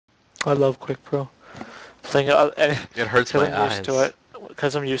I love Quick Pro. It hurts my I'm used to eyes. it.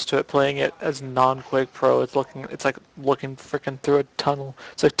 Because I'm used to it playing it as non-Quick Pro. It's like looking freaking through a tunnel.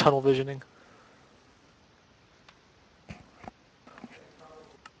 It's like tunnel visioning.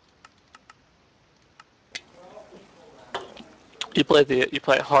 You play it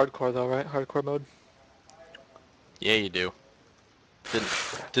hardcore though, right? Hardcore mode. Yeah, you do.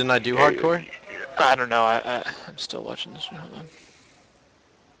 Didn't I do hardcore? I don't know. I'm still watching this. Hold on.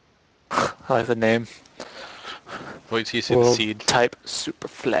 I like the name. Wait till you see the World seed. type super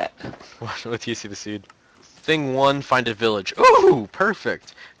flat. Wait till you see the seed. Thing 1, find a village. Ooh,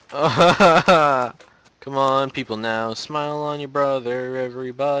 perfect. Come on, people now, smile on your brother.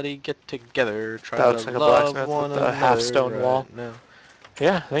 Everybody get together. Try That to looks like a love blacksmith one with a another half stone wall. right now.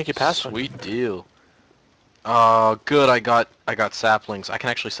 Yeah, I think you passed one. Sweet deal. Oh, good. I got saplings. I can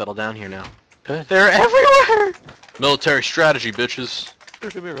actually settle down here now. Good. They're everywhere. Military strategy, bitches.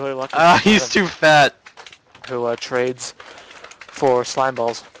 You're gonna be really lucky. He's too fat. Who trades for slime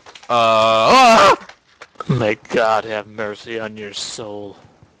balls. Ah! May God have mercy on your soul.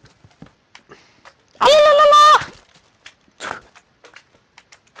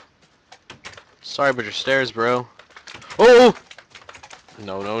 Sorry, but your stairs, bro. Oh!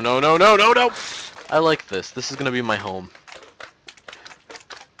 No, no, no, no, no, no, no! I like this. This is gonna be my home.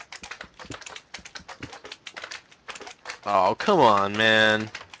 Oh, come on, man.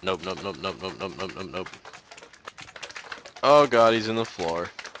 Nope, nope, nope, nope, nope, nope, nope, nope, nope. Oh god, he's in the floor.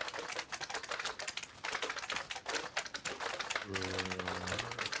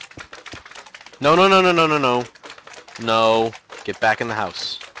 No, no, no, no, no, no, no. No. Get back in the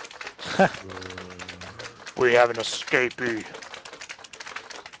house. We have an escapee.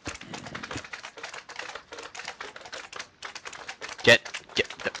 Get,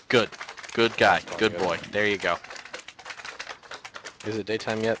 good. Good guy. Good boy. There you go. Is it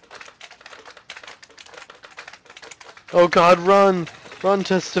daytime yet? Oh god, run! Run,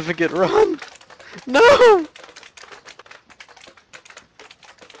 testificate, run! No!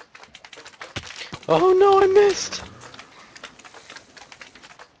 Oh no, I missed!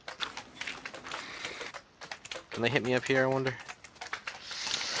 Can they hit me up here, I wonder?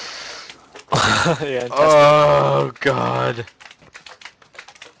 Yeah, Oh god.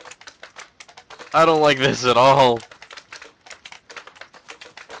 I don't like this at all.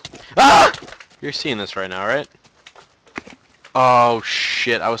 Ah! You're seeing this right now, right? Oh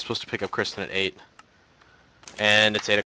shit, I was supposed to pick up Kristen at 8. And it's 8